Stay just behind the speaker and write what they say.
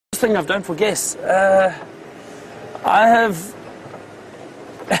Thing I've done for guests. I have.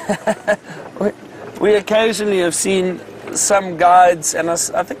 we occasionally have seen some guides, and I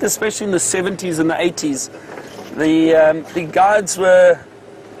think especially in the 70s and the 80s, the guides were.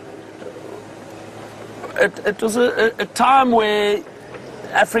 It was a time where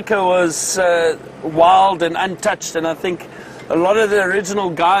Africa was wild and untouched, and I think a lot of the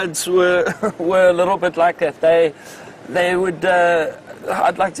original guides were a little bit like that. They would.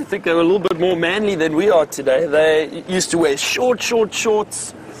 I'd like to think they were a little bit more manly than we are today. They used to wear short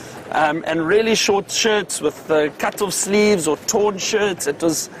shorts and really short shirts with cut-off sleeves or torn shirts. It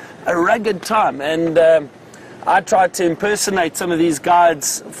was a rugged time, and I tried to impersonate some of these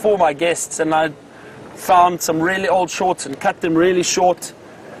guides for my guests, and I found some really old shorts and cut them really short,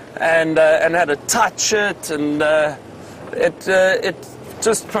 and had a tight shirt, and it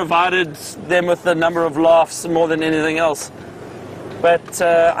just provided them with a number of laughs more than anything else. But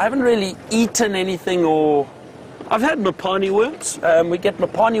I haven't really eaten anything, or I've had mapani worms. We get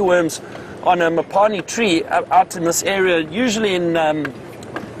mapani worms on a mapani tree out in this area, usually in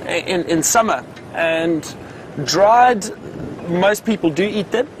summer. And dried, most people do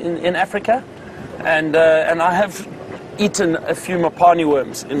eat them in Africa. And I have eaten a few mapani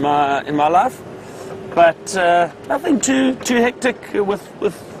worms in my life, but nothing too hectic with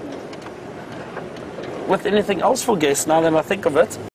anything else for guests now that I think of it.